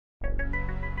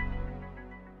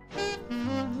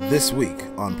This week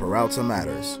on Peralta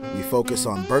Matters, we focus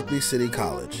on Berkeley City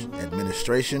College,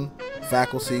 administration,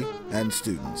 faculty, and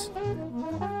students.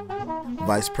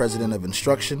 Vice President of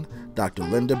Instruction, Dr.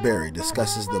 Linda Berry,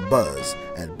 discusses the buzz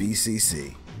at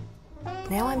BCC.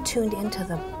 Now I'm tuned into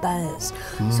the buzz.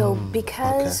 So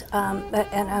because,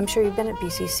 and I'm sure you've been at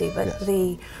BCC, but Yes.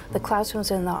 the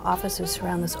classrooms and the offices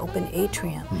surround this open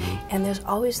atrium, and there's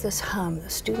always this hum. The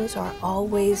students are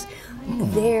always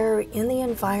there in the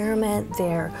environment.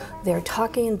 They're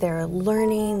talking, they're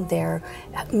learning, they're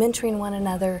mentoring one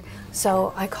another.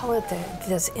 So I call it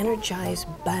this energized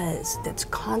buzz that's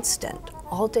constant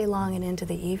all day long and into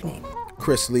the evening.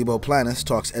 Chris Lebo-Planas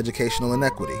talks educational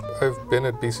inequity. I've been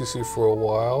at BCC for a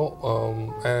while,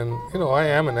 and you know, I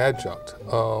am an adjunct.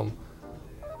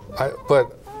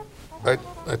 But I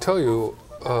tell you,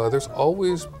 there's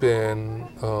always been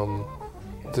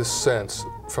this sense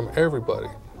from everybody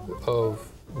of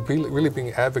really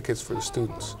being advocates for the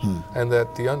students, and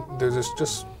that there's this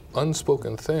just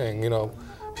unspoken thing. You know,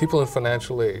 people in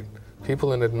financial aid,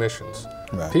 people in admissions,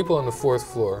 people on the fourth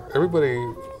floor, everybody,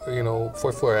 you know,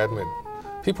 fourth floor admin.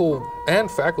 People and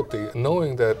faculty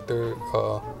knowing that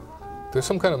there's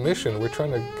some kind of mission we're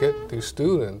trying to get these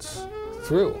students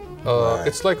through.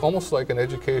 It's like almost like an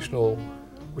educational,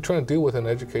 we're trying to deal with an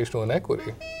educational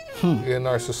inequity in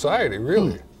our society,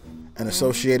 really. And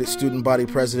Associated Student Body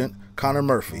President Connor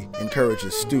Murphy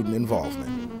encourages student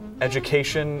involvement.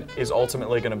 Education is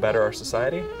ultimately going to better our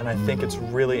society, and I think it's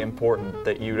really important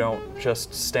that you don't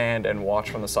just stand and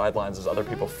watch from the sidelines as other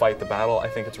people fight the battle. I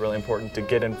think it's really important to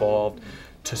get involved,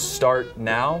 to start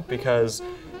now, because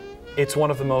it's one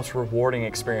of the most rewarding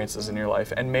experiences in your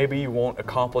life. And maybe you won't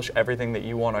accomplish everything that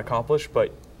you want to accomplish,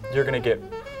 but you're going to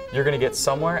get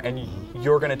somewhere, and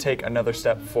you're going to take another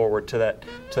step forward to that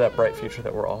bright future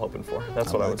that we're all hoping for.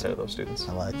 That's what I would say to those students.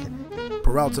 I like it.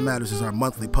 Peralta Matters is our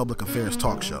monthly public affairs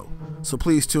talk show, so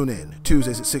please tune in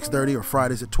Tuesdays at 6:30 or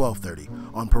Fridays at 12:30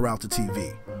 on Peralta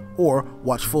TV, or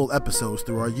watch full episodes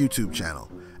through our YouTube channel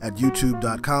at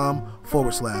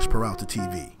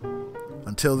youtube.com/PeraltaTV.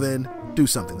 Until then, do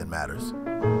something that matters.